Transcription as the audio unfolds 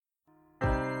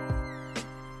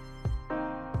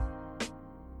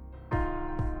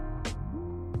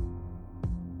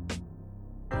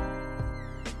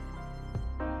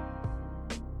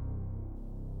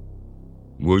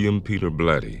William Peter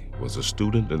Blatty was a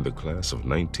student in the class of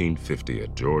 1950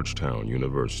 at Georgetown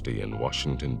University in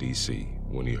Washington, D.C.,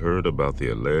 when he heard about the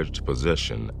alleged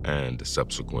possession and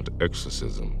subsequent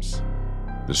exorcisms.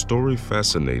 The story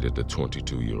fascinated the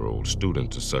 22-year-old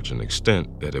student to such an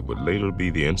extent that it would later be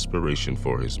the inspiration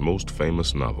for his most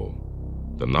famous novel,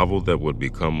 the novel that would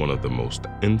become one of the most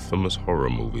infamous horror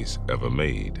movies ever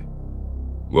made.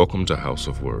 Welcome to House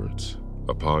of Words,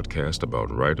 a podcast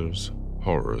about writers,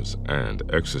 horrors, and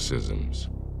exorcisms.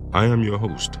 I am your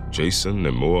host, Jason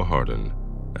Nemore Hardin,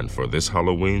 and for this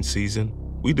Halloween season,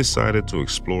 we decided to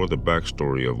explore the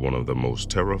backstory of one of the most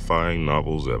terrifying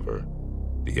novels ever,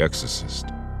 The Exorcist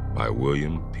by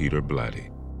William Peter Blatty.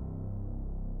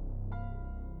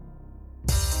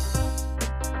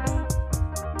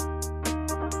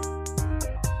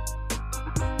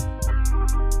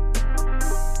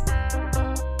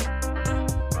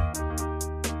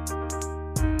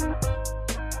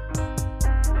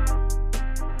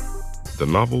 The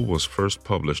novel was first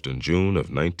published in June of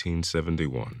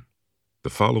 1971. The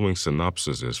following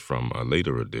synopsis is from a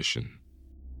later edition.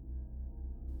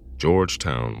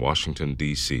 Georgetown, Washington,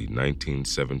 D.C.,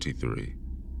 1973.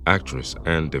 Actress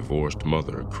and divorced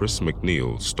mother Chris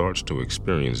MacNeil starts to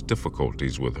experience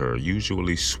difficulties with her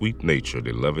usually sweet-natured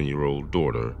 11-year-old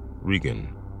daughter,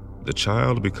 Regan. The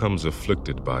child becomes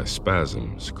afflicted by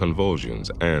spasms,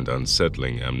 convulsions, and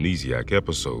unsettling amnesiac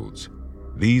episodes.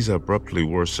 These abruptly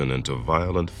worsen into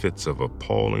violent fits of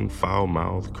appalling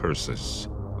foul-mouthed curses,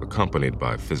 accompanied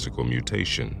by physical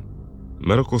mutation.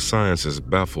 Medical science is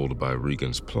baffled by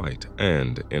Regan's plight,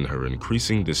 and in her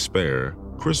increasing despair,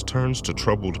 Chris turns to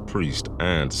troubled priest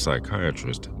and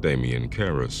psychiatrist Damien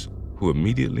Karras, who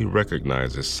immediately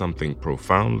recognizes something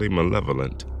profoundly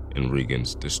malevolent in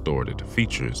Regan's distorted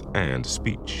features and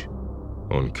speech.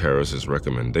 On Karras'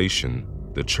 recommendation,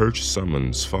 the church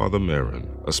summons Father Merrin,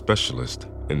 a specialist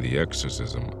in the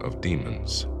exorcism of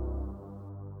demons.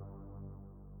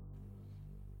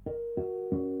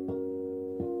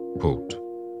 Quote,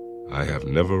 I have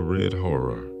never read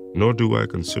horror, nor do I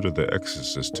consider The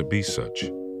Exorcist to be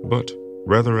such, but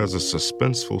rather as a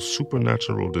suspenseful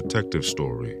supernatural detective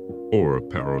story or a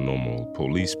paranormal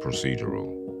police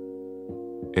procedural.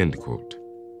 End quote.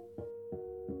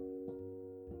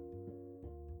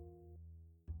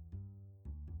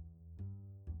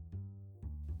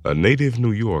 A native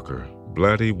New Yorker,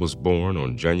 Blatty was born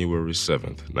on January 7,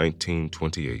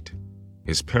 1928.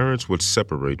 His parents would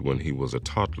separate when he was a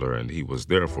toddler, and he was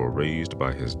therefore raised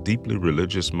by his deeply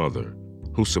religious mother,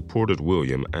 who supported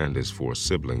William and his 4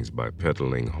 siblings by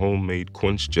peddling homemade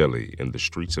quince jelly in the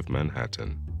streets of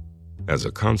Manhattan. As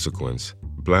a consequence,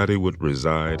 Blatty would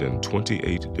reside in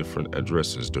 28 different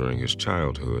addresses during his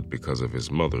childhood because of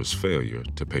his mother's failure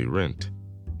to pay rent.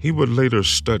 He would later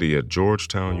study at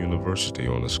Georgetown University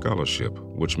on a scholarship,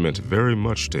 which meant very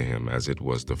much to him as it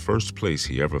was the first place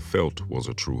he ever felt was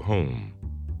a true home.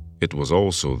 It was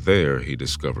also there he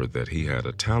discovered that he had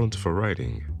a talent for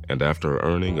writing, and after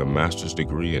earning a master's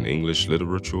degree in English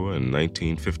literature in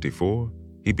 1954,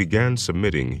 he began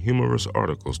submitting humorous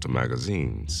articles to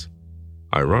magazines.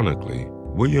 Ironically,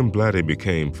 William Blatty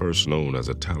became first known as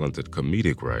a talented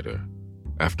comedic writer.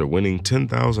 After winning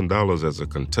 $10,000 as a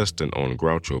contestant on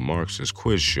Groucho Marx's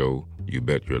quiz show, You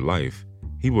Bet Your Life,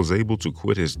 he was able to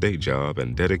quit his day job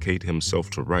and dedicate himself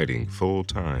to writing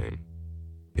full-time.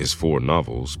 His 4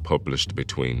 novels, published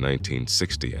between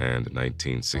 1960 and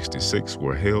 1966,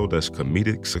 were hailed as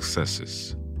comedic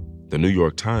successes. The New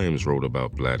York Times wrote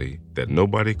about Blatty that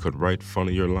nobody could write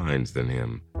funnier lines than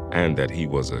him, and that he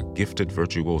was a gifted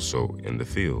virtuoso in the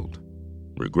field.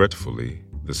 Regretfully,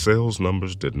 the sales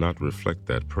numbers did not reflect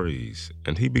that praise,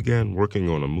 and he began working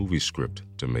on a movie script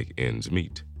to make ends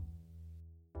meet.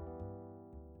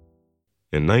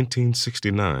 In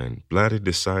 1969, Blatty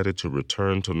decided to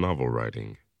return to novel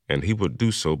writing, and he would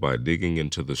do so by digging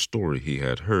into the story he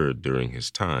had heard during his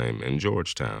time in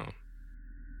Georgetown.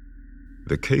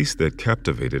 The case that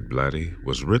captivated Blatty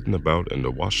was written about in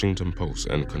the Washington Post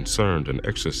and concerned an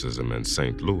exorcism in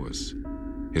St. Louis.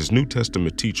 His New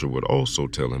Testament teacher would also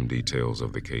tell him details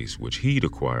of the case which he'd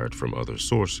acquired from other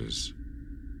sources.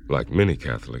 Like many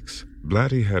Catholics,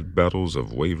 Blatty had battles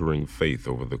of wavering faith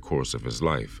over the course of his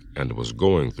life and was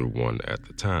going through one at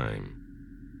the time.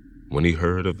 When he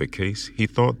heard of the case, he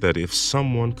thought that if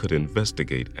someone could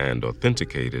investigate and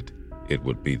authenticate it, it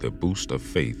would be the boost of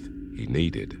faith he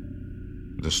needed.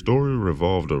 The story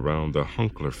revolved around the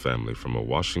Hunkler family from a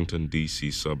Washington,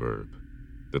 D.C. suburb.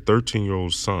 The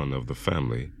 13-year-old son of the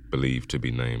family, believed to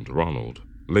be named Ronald,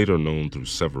 later known through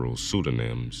several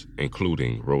pseudonyms,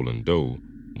 including Roland Doe,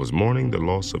 was mourning the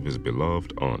loss of his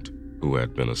beloved aunt, who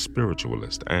had been a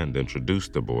spiritualist and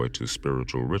introduced the boy to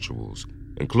spiritual rituals,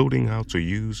 including how to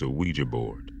use a Ouija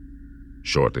board.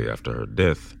 Shortly after her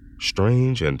death,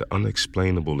 strange and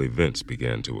unexplainable events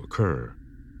began to occur.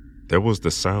 There was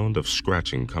the sound of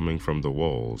scratching coming from the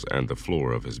walls and the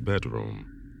floor of his bedroom.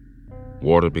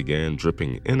 Water began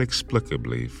dripping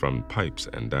inexplicably from pipes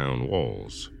and down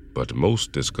walls, but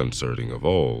most disconcerting of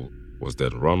all was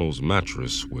that Ronald's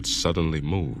mattress would suddenly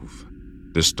move.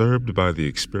 Disturbed by the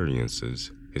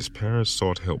experiences, his parents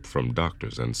sought help from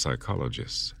doctors and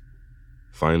psychologists.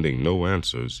 Finding no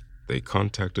answers, they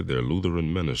contacted their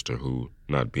Lutheran minister who,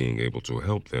 not being able to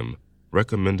help them,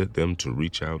 recommended them to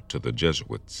reach out to the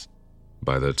Jesuits.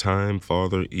 By the time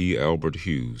Father E. Albert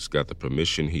Hughes got the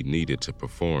permission he needed to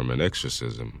perform an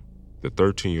exorcism, the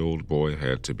 13-year-old boy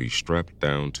had to be strapped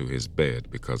down to his bed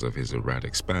because of his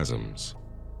erratic spasms.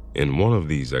 In one of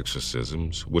these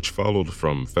exorcisms, which followed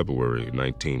from February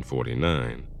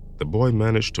 1949, the boy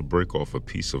managed to break off a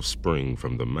piece of spring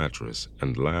from the mattress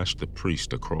and lash the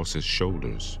priest across his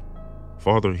shoulders.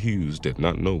 Father Hughes did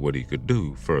not know what he could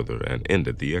do further and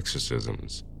ended the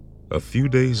exorcisms. A few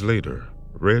days later,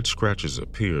 red scratches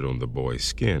appeared on the boy's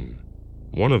skin.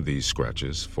 One of these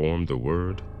scratches formed the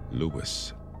word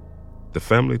Louis. The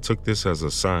family took this as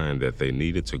a sign that they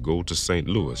needed to go to St.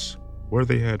 Louis, where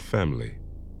they had family.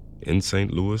 In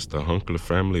St. Louis, the Hunkler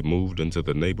family moved into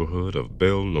the neighborhood of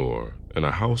Belle Noire in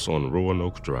a house on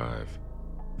Roanoke Drive.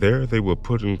 There they were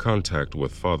put in contact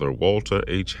with Father Walter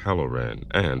H. Halloran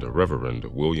and Reverend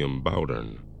William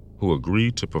Bowdern, who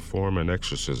agreed to perform an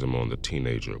exorcism on the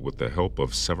teenager with the help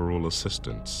of several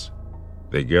assistants.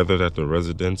 They gathered at the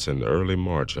residence in early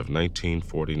March of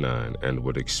 1949 and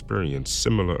would experience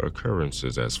similar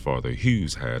occurrences as Father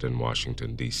Hughes had in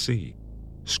Washington, D.C.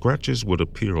 Scratches would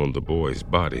appear on the boy's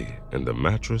body and the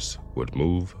mattress would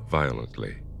move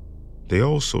violently. They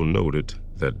also noted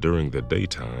that during the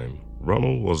daytime,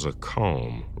 Ronald was a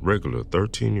calm, regular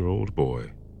 13-year-old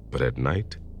boy, but at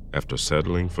night, after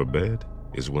settling for bed,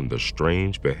 is when the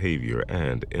strange behavior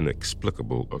and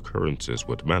inexplicable occurrences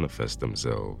would manifest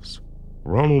themselves.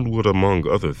 Ronald would, among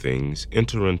other things,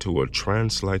 enter into a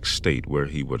trance-like state where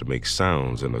he would make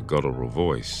sounds in a guttural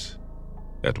voice.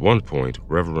 At one point,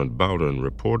 Reverend Bowdern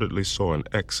reportedly saw an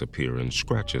X appear in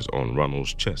scratches on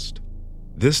Ronald's chest.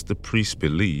 This, the priest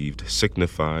believed,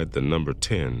 signified the number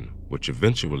 10, which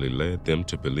eventually led them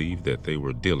to believe that they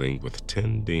were dealing with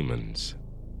 10 demons.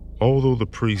 Although the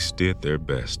priests did their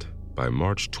best, by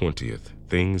March 20th,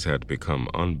 things had become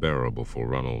unbearable for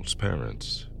Ronald's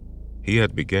parents. He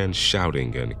had begun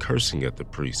shouting and cursing at the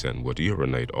priest and would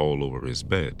urinate all over his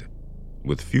bed.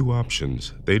 With few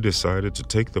options, they decided to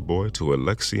take the boy to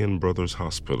Alexian Brothers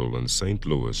Hospital in St.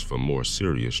 Louis for more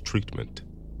serious treatment.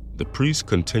 The priest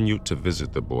continued to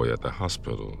visit the boy at the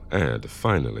hospital, and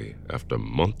finally, after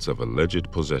months of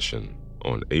alleged possession,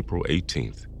 on April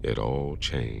 18th, it all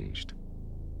changed.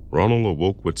 Ronald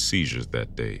awoke with seizures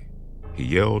that day. He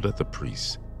yelled at the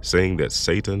priest, saying that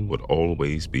Satan would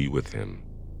always be with him.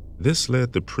 This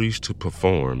led the priest to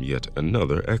perform yet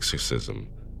another exorcism,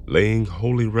 laying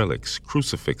holy relics,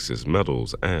 crucifixes,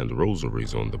 medals, and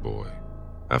rosaries on the boy.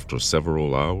 After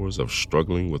several hours of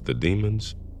struggling with the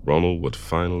demons, Ronald would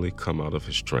finally come out of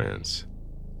his trance.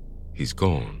 "He's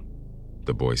gone,"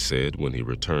 the boy said when he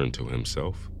returned to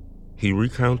himself. He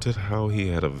recounted how he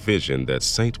had a vision that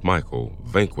Saint Michael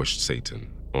vanquished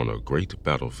Satan on a great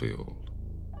battlefield.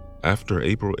 After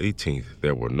April 18th,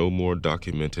 there were no more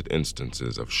documented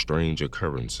instances of strange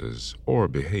occurrences or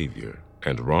behavior,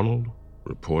 and Ronald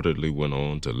reportedly went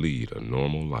on to lead a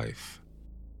normal life.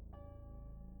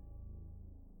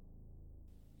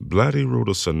 Blatty wrote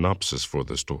a synopsis for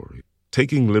the story,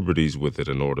 taking liberties with it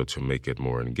in order to make it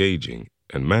more engaging,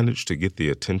 and managed to get the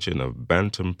attention of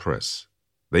Bantam Press.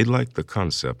 They liked the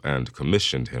concept and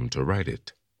commissioned him to write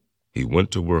it. He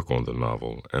went to work on the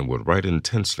novel and would write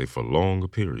intensely for long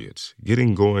periods,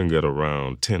 getting going at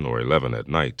around 10 or 11 at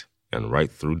night and right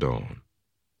through dawn.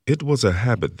 It was a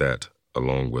habit that,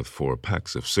 along with 4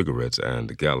 packs of cigarettes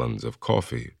and gallons of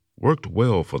coffee, worked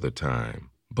well for the time,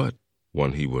 but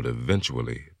one he would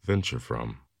eventually venture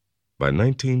from. By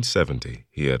 1970,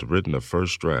 he had written a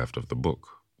first draft of the book,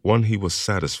 one he was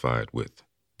satisfied with,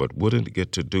 but wouldn't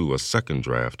get to do a second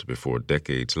draft before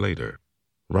decades later.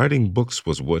 Writing books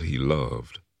was what he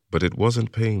loved, but it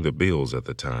wasn't paying the bills at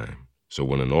the time, so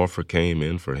when an offer came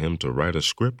in for him to write a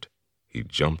script, he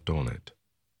jumped on it.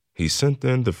 He sent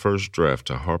in the first draft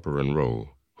to Harper &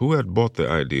 Row, who had bought the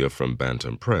idea from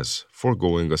Bantam Press,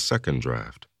 foregoing a second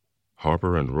draft.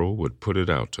 Harper & Row would put it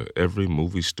out to every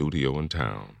movie studio in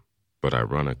town, but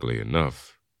ironically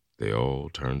enough, they all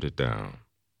turned it down.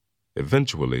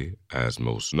 Eventually, as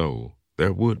most know,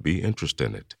 there would be interest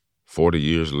in it. 40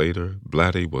 years later,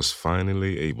 Blatty was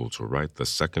finally able to write the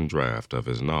second draft of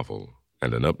his novel,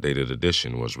 and an updated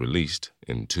edition was released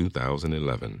in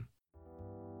 2011.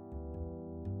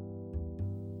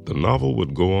 The novel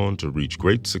would go on to reach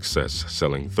great success,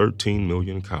 selling 13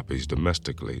 million copies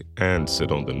domestically and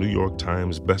sit on the New York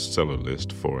Times bestseller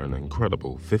list for an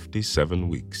incredible 57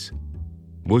 weeks.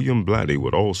 William Blatty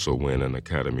would also win an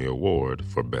Academy Award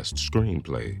for Best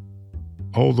Screenplay.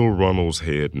 Although Ronald's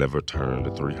head never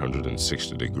turned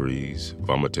 360 degrees,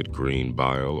 vomited green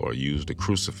bile, or used a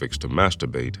crucifix to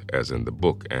masturbate, as in the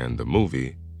book and the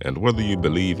movie, and whether you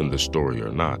believe in the story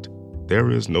or not, there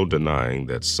is no denying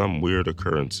that some weird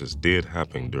occurrences did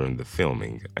happen during the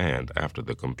filming and after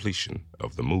the completion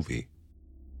of the movie.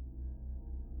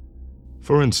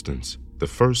 For instance, the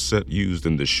first set used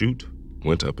in the shoot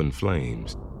went up in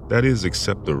flames. That is,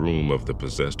 except the room of the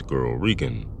possessed girl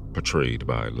Regan, portrayed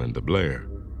by Linda Blair.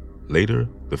 Later,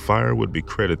 the fire would be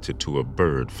credited to a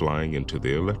bird flying into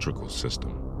the electrical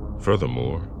system.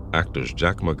 Furthermore, actors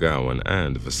Jack McGowan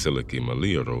and Vasiliki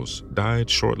Malieros died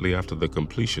shortly after the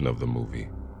completion of the movie,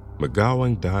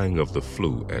 McGowan dying of the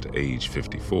flu at age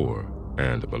 54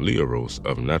 and Malieros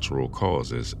of natural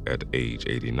causes at age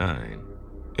 89.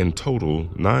 In total,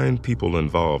 9 people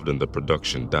involved in the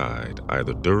production died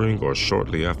either during or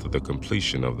shortly after the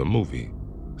completion of the movie.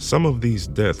 Some of these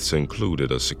deaths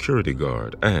included a security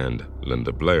guard and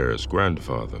Linda Blair's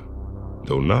grandfather.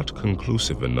 Though not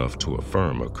conclusive enough to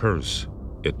affirm a curse,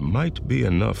 it might be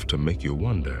enough to make you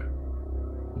wonder,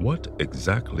 what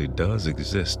exactly does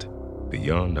exist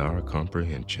beyond our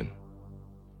comprehension?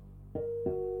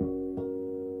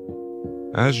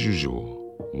 As usual,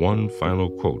 one final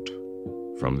quote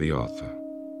from the author.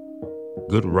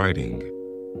 Good writing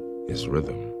is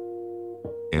rhythm.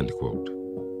 End quote.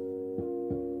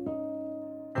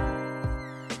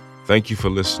 Thank you for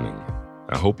listening.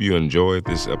 I hope you enjoyed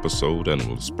this episode and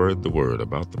will spread the word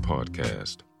about the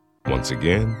podcast. Once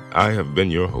again, I have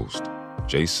been your host,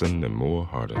 Jason Nemore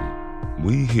Hardin.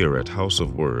 We here at House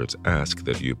of Words ask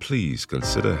that you please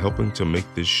consider helping to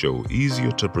make this show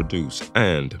easier to produce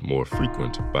and more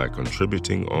frequent by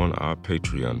contributing on our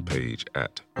Patreon page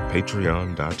at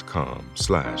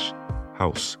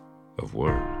patreon.com/House of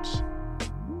Words.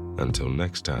 Until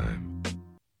next time,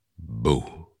 boo.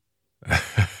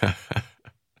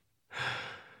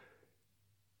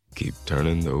 Keep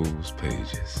turning those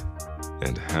pages,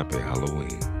 and happy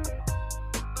Halloween.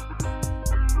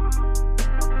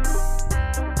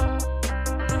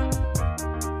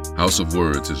 House of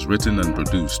Words is written and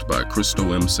produced by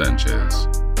Cristo M. Sanchez.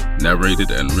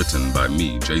 Narrated and written by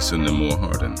me, Jason Nemore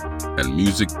Hardin. And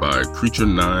music by Creature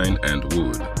 9 and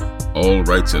Wood. All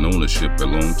rights and ownership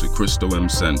belong to Cristo M.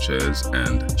 Sanchez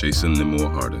and Jason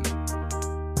Nemore Hardin.